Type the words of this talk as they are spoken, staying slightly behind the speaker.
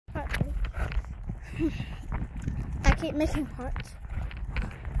I keep making parts.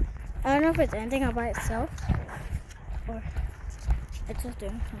 I don't know if it's ending all by itself or it's just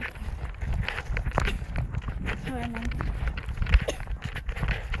doing something. Oh, and then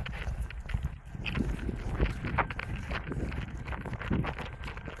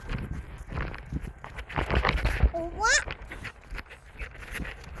what?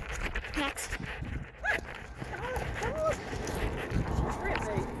 Next.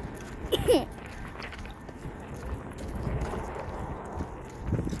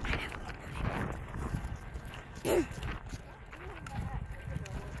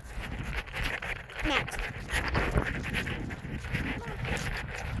 Next.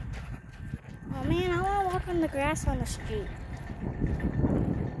 Oh man, I want to walk on the grass on the street.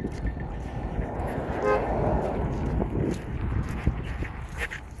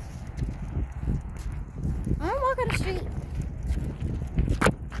 I want to walk on the street.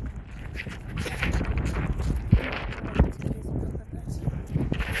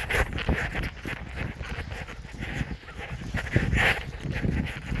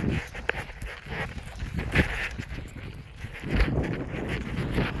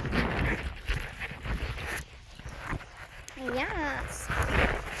 Yes.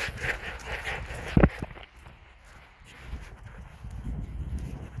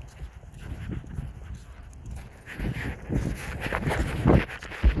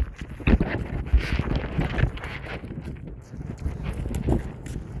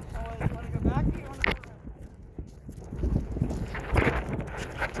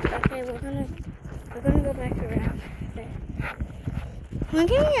 Okay, we're gonna go back around. Okay. When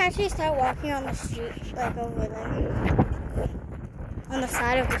can we actually start walking on the street, like over there? On the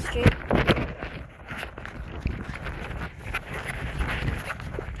side of the street.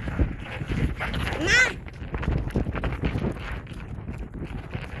 Ma!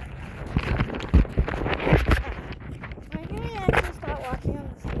 When can we actually start walking on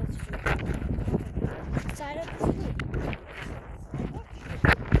the side of the street? Side of the street.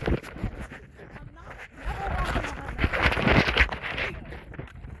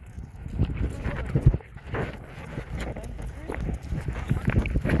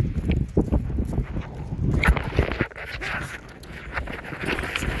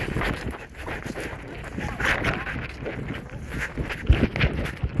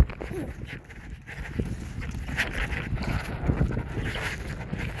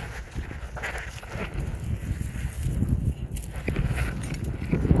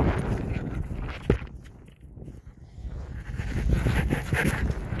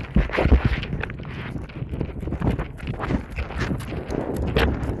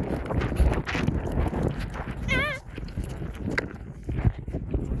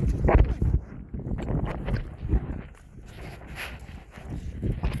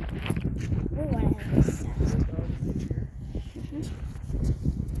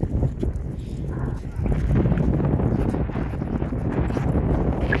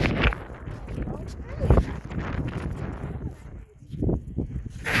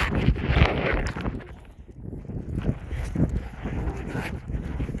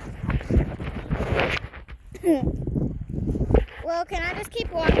 Well, can I just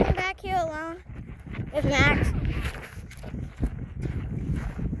keep walking back here alone with Max?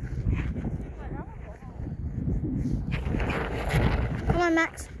 Come on,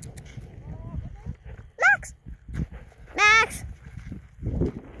 Max. Max! Max!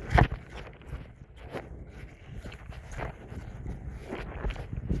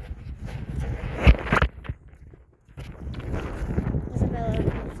 Isabella.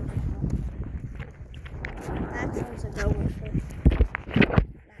 Max wants to go with her.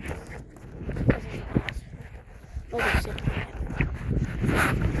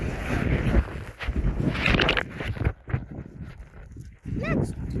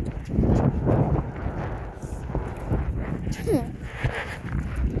 Next.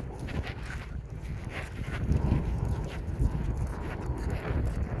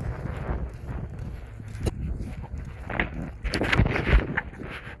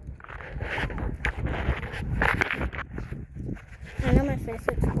 I know my face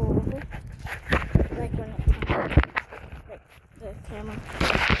looks horrible, like when it's on, like the camera.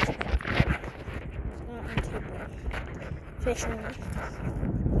 It's not on TV. Facing me.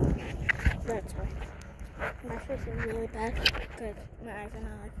 That's why. My face is really bad because my eyes are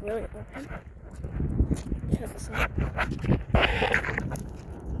not like really open because of sun.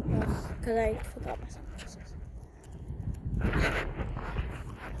 Because I forgot my sunglasses.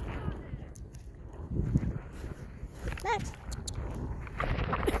 Next.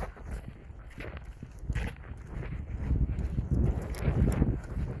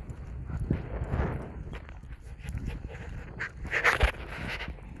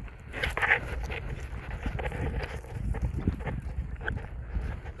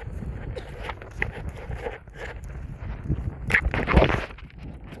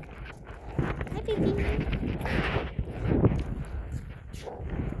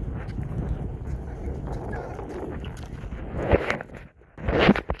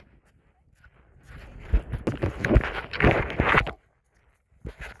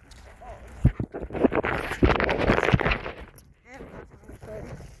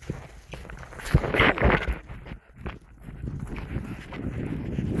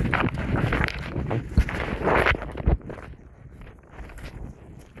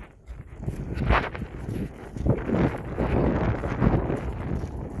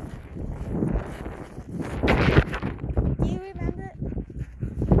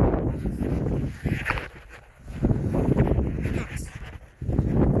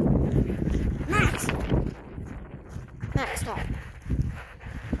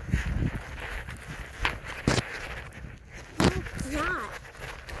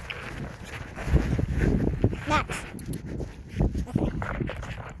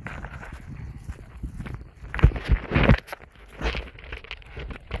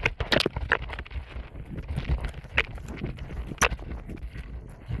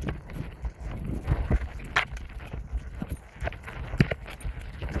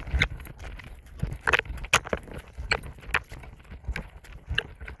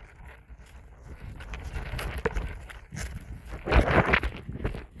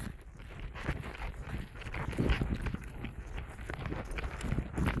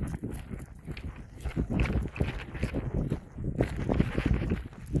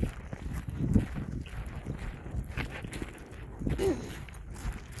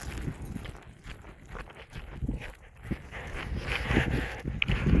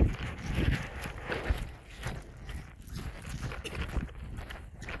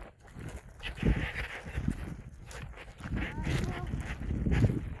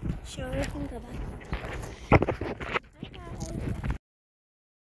 sure we can go back.